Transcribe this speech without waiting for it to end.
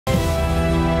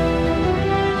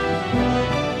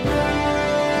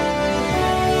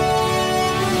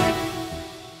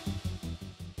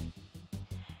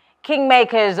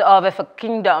Kingmakers of Efik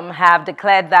Kingdom have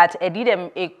declared that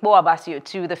Edidem Abasi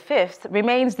Otu V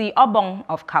remains the Obong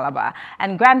of Calabar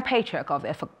and Grand Patriarch of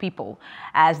Efik people,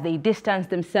 as they distance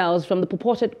themselves from the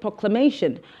purported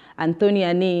proclamation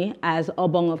Ani as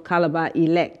Obong of Calabar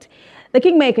elect. The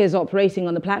Kingmakers, operating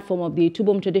on the platform of the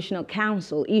Etubom Traditional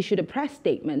Council, issued a press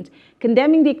statement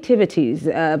condemning the activities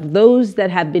of those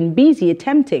that have been busy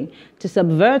attempting to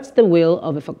subvert the will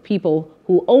of Efik people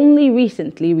who only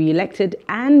recently re-elected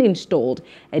and installed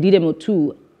Edidem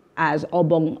Otu as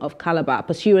Obong of Calabar,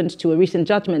 pursuant to a recent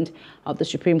judgment of the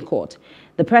Supreme Court.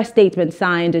 The press statement,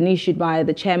 signed and issued by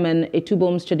the chairman,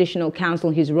 Etuboms Traditional Council,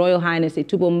 His Royal Highness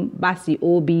Etubom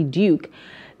Obi Duke,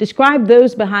 described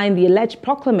those behind the alleged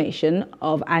proclamation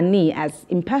of Ani as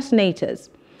impersonators.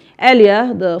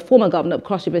 Earlier, the former governor of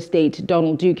Cross River State,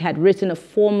 Donald Duke, had written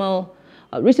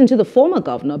to the former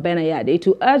governor, Ben Ayade,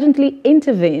 to urgently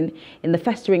intervene in the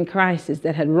festering crisis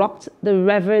that had rocked the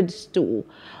revered stool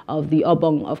of the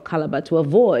Obong of Calabar to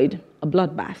avoid a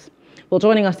bloodbath. Well,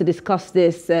 joining us to discuss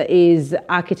this is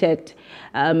architect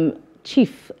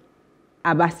Chief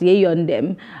Abasi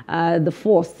Eyo-Ndem, the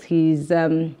fourth. He's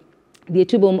the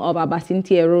Etubom of Abasi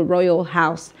Ntiero Royal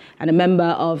House and a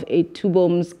member of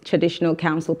Etubom's Traditional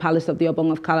Council, Palace of the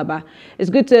Obong of Calabar. It's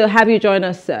good to have you join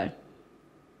us, sir.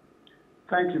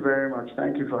 Thank you very much.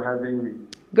 Thank you for having me.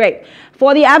 Great.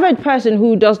 For the average person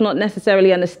who does not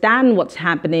necessarily understand what's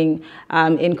happening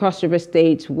in Cross River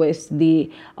State with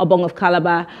the Obong of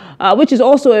Calabar, which is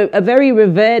also a very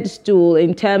revered stool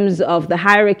in terms of the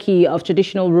hierarchy of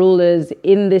traditional rulers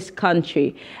in this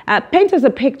country, paint us a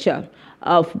picture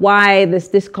of why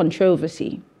this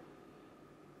controversy.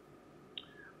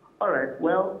 All right.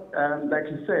 Well, like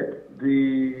you said,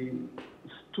 the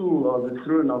stool or the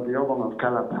throne of the Obong of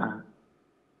Calabar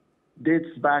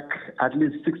dates back at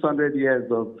least 600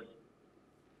 years of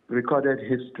recorded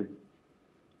history.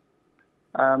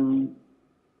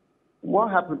 What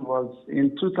happened was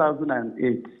in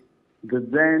 2008, the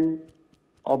then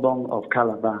Obong of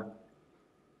Calabar,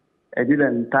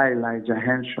 Edidem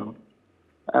Otu,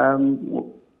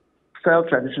 fell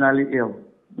traditionally ill,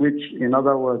 which in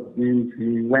other words means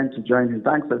he went to join his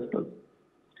ancestors.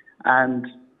 And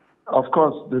of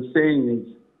course, the saying is,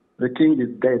 the king is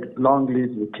dead, long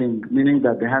live the king, meaning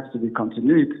that there has to be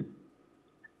continuity.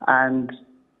 And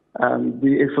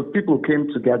the Efik people came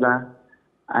together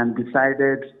and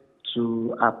decided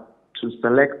to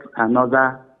select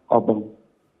another Obong.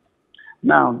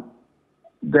 Now,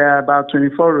 there are about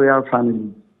 24 royal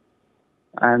families,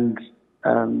 and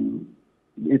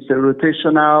it's a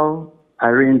rotational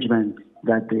arrangement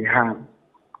that they have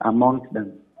amongst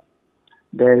them.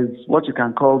 There's what you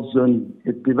can call zoning.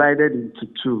 It's divided into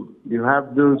two. You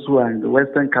have those who are in the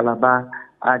Western Calabar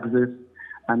axis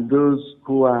and those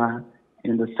who are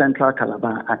in the Central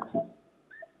Calabar axis.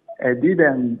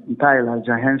 Edidem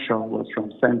Otu was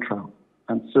from Central,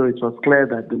 and so it was clear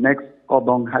that the next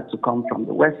Obong had to come from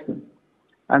the Western.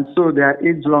 And so there are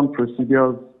age-long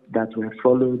procedures that were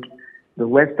followed. The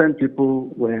Western people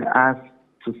were asked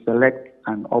to select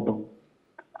an Obong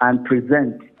and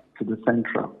present to the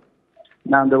Central.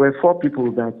 Now, there were 4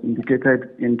 people that indicated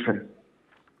interest.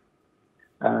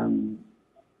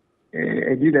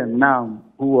 Edidem now,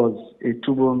 who was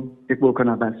Etubom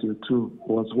Abasi Otu,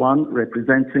 was one,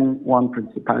 representing one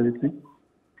principality.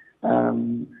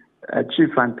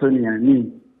 Chief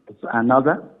Ani was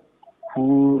another,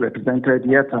 who represented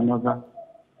yet another.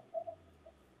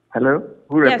 Hello?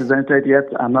 Who Yes. represented yet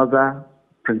another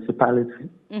principality.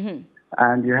 Mm-hmm.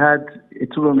 And you had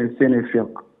Etubom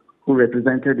Efik, who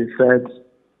represented the 3rd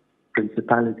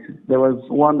principality. There was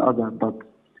one other, but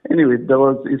anyway, there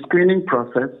was a screening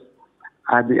process.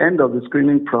 At the end of the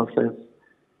screening process,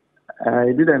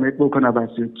 Edidem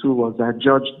Otu was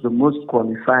adjudged the most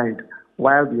qualified,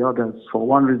 while the others, for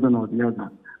one reason or the other,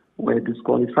 were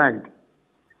disqualified.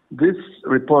 This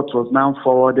report was now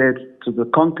forwarded to the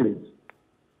conclave,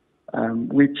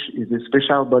 which is a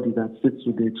special body that sits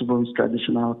with the Etubom's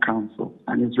Traditional Council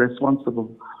and is responsible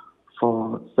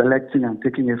for selecting and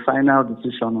taking a final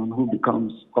decision on who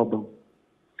becomes Obong.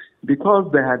 Because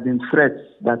there had been threats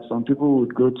that some people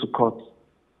would go to court,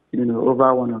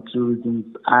 over one or two reasons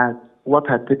at what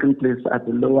had taken place at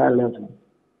the lower level,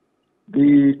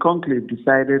 the conclave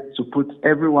decided to put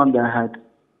everyone that had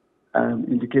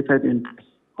indicated interest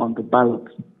on the ballot.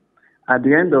 At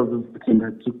the end of the voting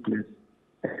that took place,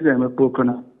 Edidem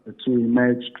Otu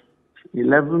emerged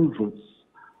 11 votes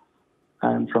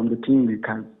from the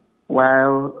Kingmakers,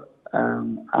 while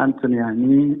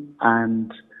Ani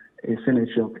and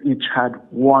Efik each had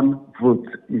 1 vote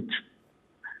each.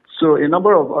 So a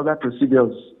number of other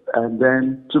procedures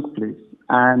then took place,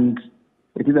 and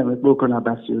Edidem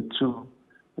Abasi Otu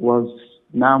was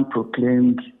now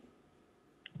proclaimed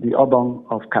the Obong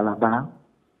of Calabar,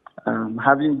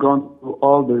 having gone through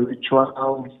all the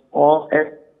rituals, all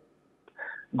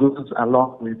goes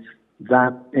along with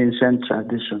that ancient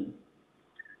tradition.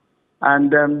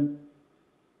 And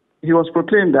he was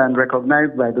proclaimed and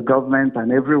recognized by the government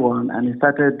and everyone, and he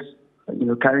started,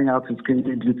 carrying out his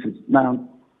kingly duties. Now,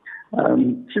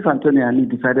 Chief Anthony Ani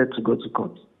decided to go to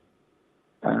court.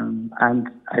 And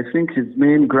I think his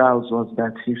main grounds was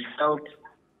that he felt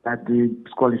that the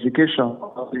disqualification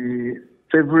of the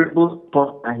favorable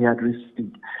support that he had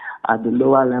received at the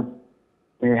lower level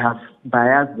may have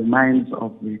biased the minds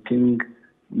of the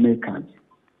Kingmakers,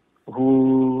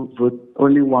 who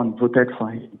only one voted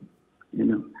for him.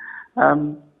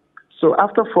 So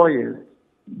after 4 years,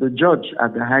 the judge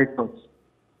at the High Court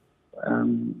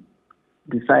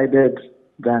decided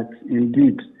that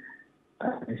indeed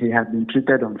he had been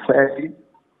treated unfairly,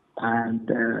 and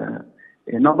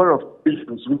a number of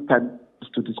issues which had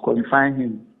to disqualify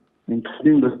him,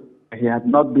 including that he had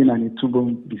not been an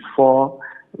Etubom before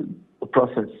the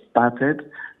process started,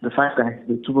 the fact that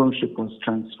the Etubomship was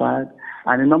transferred,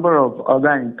 and a number of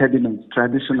other impediments,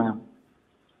 traditional,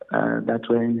 that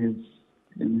were in his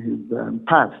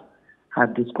path,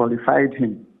 had disqualified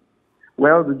him.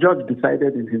 Well, the judge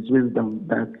decided in his wisdom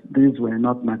that these were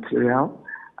not material,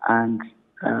 and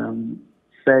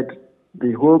said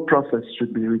the whole process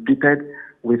should be repeated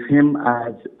with him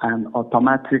as an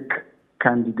automatic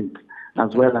candidate,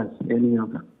 as well as any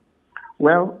other.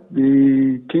 Well,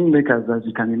 the Kingmakers, as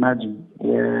you can imagine,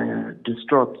 were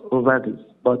distraught over this,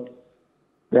 but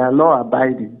they are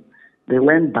law-abiding. They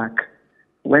went back,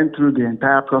 went through the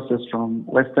entire process from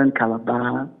Western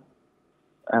Calabar.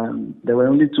 There were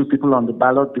only 2 people on the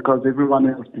ballot because everyone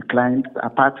else declined,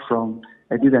 apart from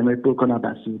Edidem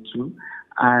Abasi Otu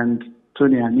and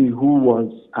Tony Ani, who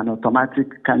was an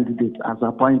automatic candidate as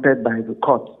appointed by the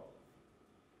court.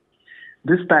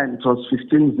 This time it was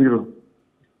 15-0.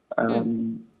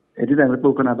 Edidem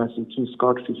Abasi Otu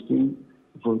scored 15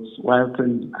 votes, while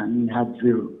Tony Ani had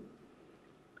 0.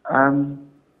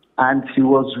 And he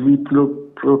was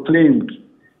proclaimed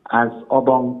as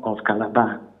Obong of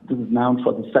Calabar. This is now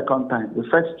for the second time. The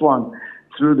first one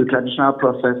through the traditional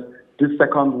process, this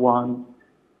second one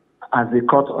as a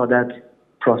court-ordered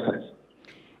process.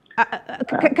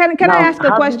 Can I ask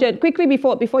a question quickly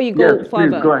before you go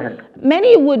further? Please, go ahead.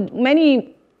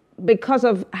 Many, because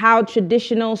of how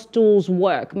traditional stools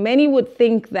work, many would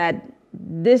think that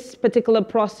this particular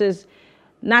process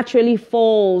naturally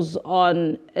falls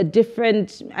on a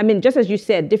different, just as you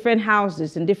said, different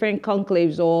houses and different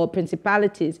conclaves or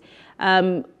principalities.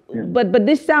 But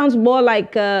this sounds more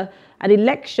like an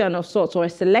election of sorts, or a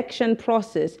selection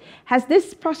process. Has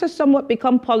this process somewhat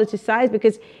become politicized?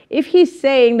 Because if he's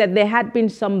saying that there had been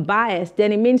some bias,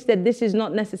 then it means that this is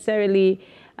not necessarily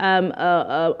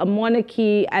a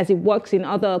monarchy as it works in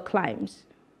other climes.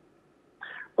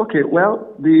 Okay,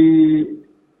 well, the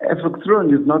Efik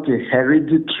throne is not a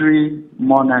hereditary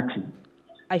monarchy.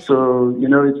 So,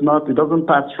 it doesn't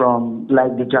pass from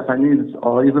like the Japanese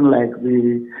or even like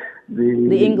the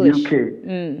English. UK,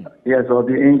 yes, or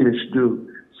the English do.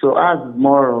 So ours is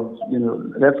more of,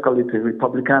 let's call it a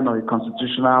republican or a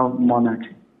constitutional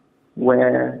monarchy,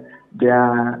 where there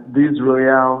are these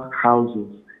royal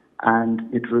houses and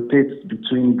it rotates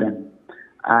between them.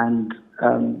 And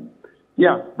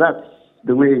that's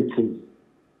the way it is.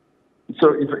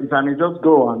 So if I may just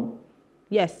go on.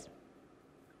 Yes.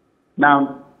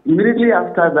 Now, immediately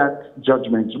after that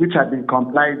judgment, which had been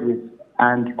complied with,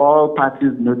 and all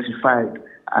parties notified,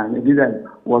 and Edidem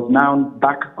was now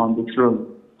back on the throne,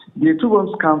 the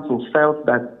Etuboms Council felt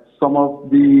that some of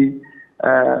the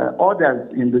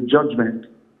orders in the judgment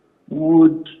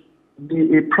would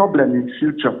be a problem in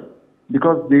future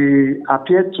because they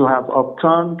appeared to have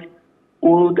upturned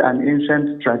old and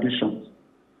ancient traditions.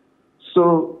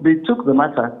 So they took the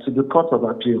matter to the Court of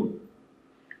Appeal,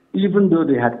 even though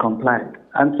they had complied,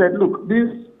 and said, look, these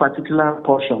particular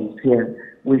portions here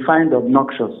we find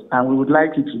obnoxious, and we would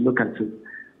like you to look at it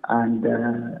and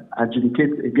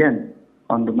adjudicate again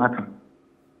on the matter.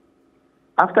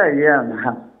 After a year and a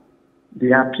half,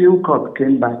 the appeal court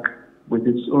came back with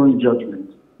its own judgment,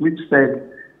 which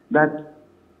said that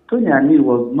Tony Ani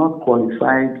was not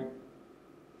qualified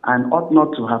and ought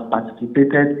not to have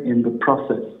participated in the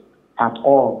process at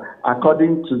all,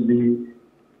 according to the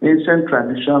ancient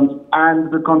traditions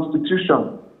and the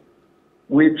constitution,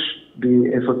 which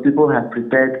the Efik people had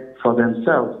prepared for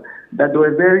themselves. That there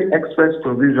were very express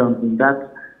provisions in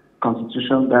that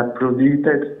constitution that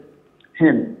prohibited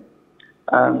him.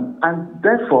 And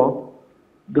therefore,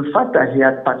 the fact that he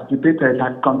had participated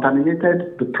had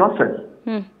contaminated the process.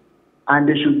 And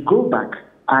they should go back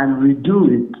and redo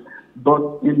it,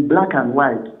 but in black and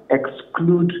white,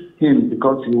 exclude him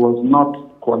because he was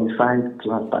not qualified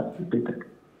to have participated.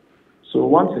 So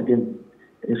once again,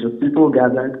 if the people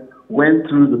gathered, went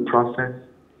through the process,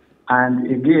 and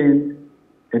again,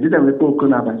 Edidem Otu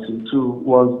Abasi Otu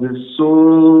was the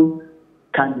sole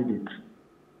candidate.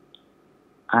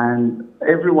 And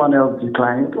everyone else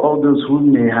declined. All those who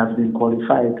may have been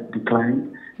qualified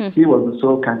declined. He was the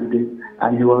sole candidate,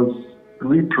 and he was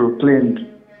reproclaimed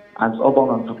as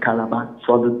Obong of Calabar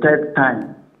for the third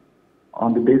time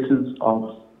on the basis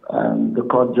of the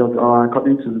court judge, or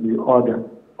according to the order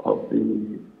of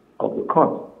the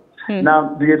court.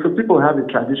 Now, the Efik people have a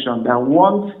tradition that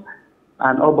once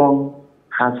an Obong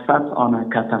has sat on a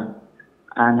kata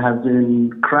and has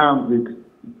been crowned with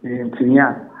the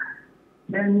Ntiero,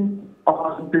 then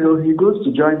until he goes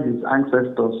to join his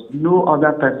ancestors, no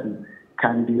other person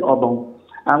can be Obong.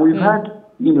 And we've had,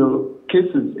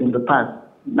 cases in the past,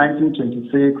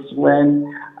 1926, when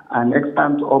an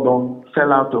extant Obong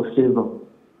fell out of favor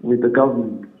with the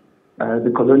government,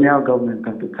 the colonial government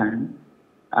at the time.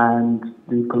 And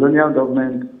the colonial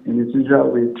government in its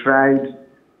usual way tried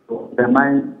to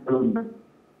undermine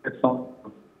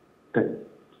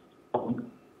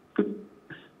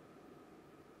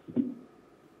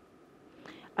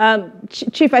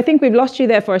Chief, I think we've lost you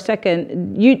there for a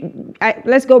second.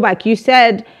 Let's go back. You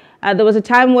said there was a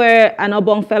time where an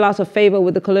Obong fell out of favor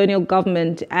with the colonial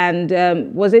government, and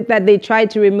was it that they tried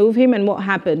to remove him, and what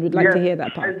happened? We'd like to hear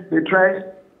that part. They tried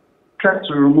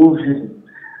to remove him,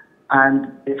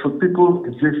 and for people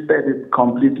resisted it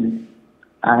completely.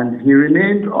 And he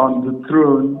remained on the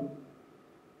throne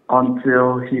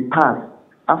until he passed,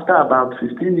 after about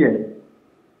 15 years.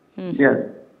 Yes.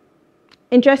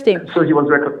 Interesting. So he was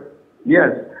yes.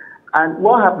 And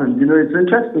what happened, it's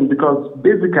interesting because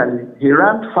basically he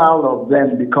ran foul of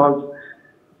them because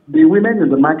the women in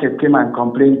the market came and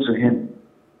complained to him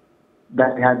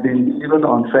that he had been given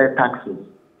unfair taxes.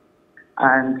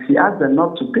 And he asked them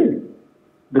not to pay.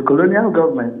 The colonial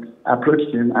government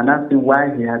approached him and asked him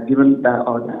why he had given that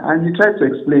order. And he tried to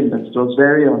explain that it was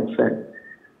very unfair.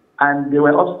 And they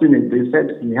were obstinate. They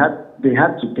said they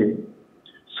had to pay.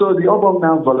 So the Obong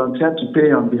now volunteered to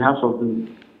pay on behalf of the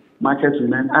market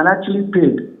women and actually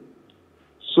paid.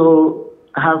 So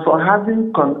for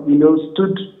having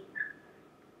stood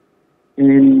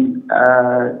in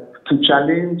to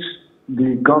challenge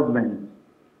the government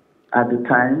at the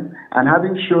time, and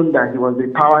having shown that he was a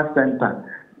power center,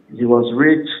 he was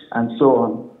rich and so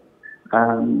on,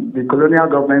 the colonial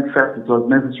government felt it was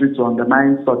necessary to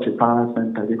undermine such a power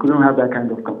center. They couldn't have that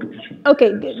kind of competition.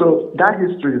 Okay. So that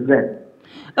history is there.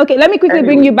 Okay, let me quickly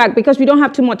bring you back because we don't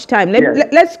have too much time.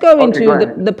 Let's go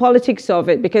into the politics of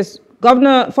it, because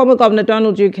former Governor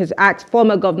Donald Duke has asked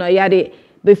former Governor Yade,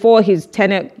 before his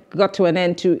tenure got to an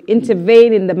end, to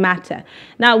intervene in the matter.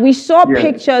 Now, we saw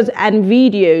pictures and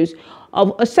videos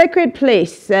of a sacred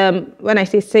place, when I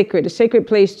say sacred, a sacred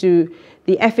place to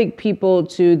the Efik people,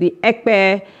 to the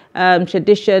ekpo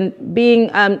tradition, being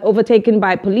overtaken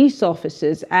by police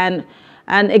officers.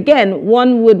 And again,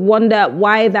 one would wonder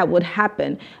why that would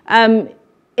happen.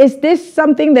 Is this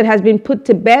something that has been put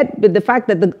to bed with the fact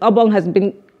that the Obong has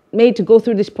been made to go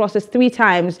through this process 3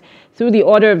 times through the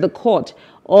order of the court?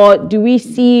 Or do we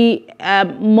see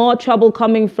more trouble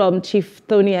coming from Chief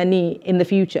Tony Ani in the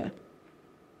future?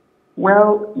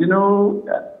 Well, 2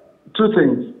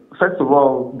 things. First of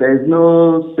all, there is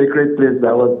no sacred place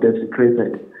that was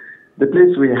desecrated. The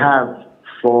place we have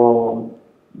for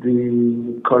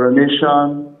the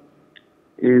coronation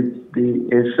is the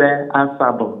Efe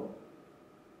Asabo.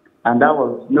 And that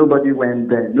was, nobody went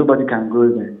there. Nobody can go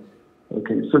there.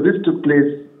 Okay, so this took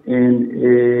place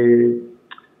in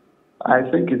I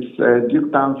think it's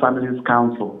Duketown Families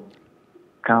Council.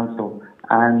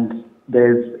 And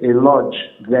there's a lodge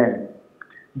there.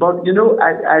 But,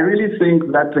 I really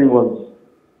think that thing was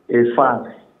a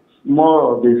farce,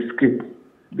 more of a script,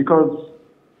 because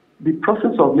the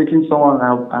process of making someone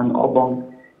an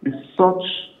Obong is such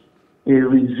a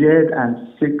revered and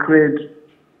sacred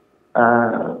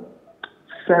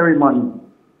ceremony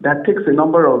that takes a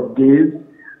number of days,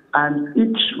 and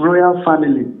each royal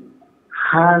family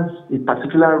has a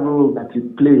particular role that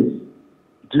it plays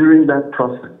during that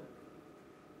process.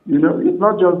 It's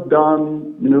not just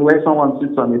done, where someone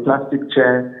sits on a plastic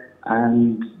chair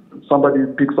and somebody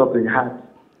picks up a hat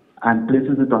and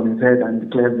places it on his head and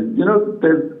declares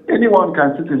it. Anyone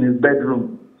can sit in his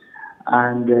bedroom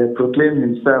and proclaim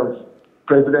himself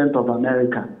President of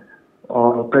America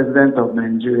or President of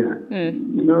Nigeria.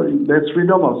 There's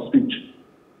freedom of speech.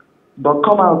 but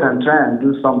come out and try and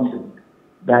do something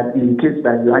that in case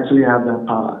that you actually have that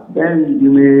power, then you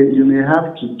may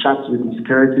have to chat with the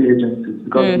security agencies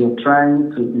because you're trying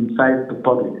to incite the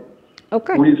public.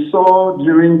 Okay. We saw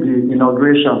during the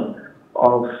inauguration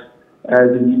of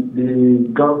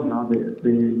the governor,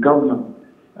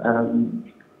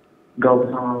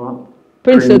 Governor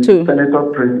Prince Otu. Senator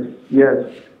Prince, yes,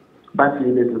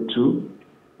 Abasi Otu,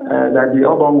 that the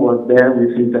Obong was there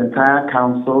with his entire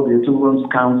council, the Etuboms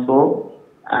council,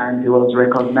 and he was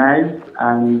recognized,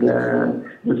 and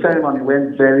the ceremony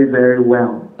went very, very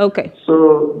well. Okay.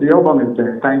 So the Obong is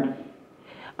there. Thank you.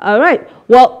 All right.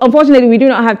 Well, unfortunately, we do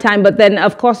not have time, but then,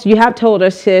 of course, you have told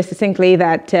us succinctly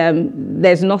that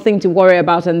there's nothing to worry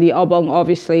about, and the Obong,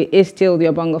 obviously, is still the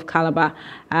Obong of Calabar.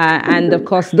 And, of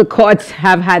course, the courts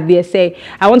have had their say.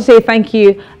 I want to say thank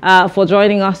you for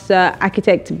joining us.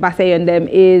 Architect Eyo-Ndem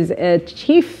is a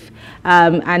chief,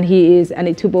 and he is an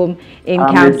Etubom in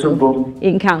council.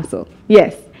 In council,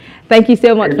 yes. Thank you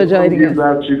so much for joining us.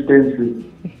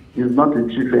 He's not a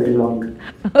chief any longer.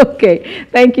 Okay.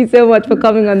 Thank you so much for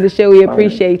coming on the show. We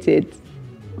appreciate it.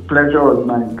 Pleasure was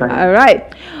mine. Thank you. All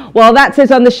right. Well, that's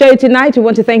it on the show tonight. We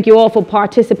want to thank you all for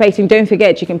participating. Don't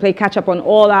forget, you can play catch up on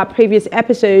all our previous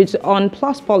episodes on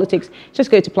Plus Politics.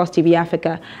 Just go to Plus TV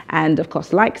Africa and, of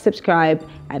course, like, subscribe,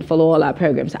 and follow all our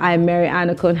programs. I am Mary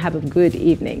Anakon. Have a good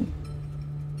evening.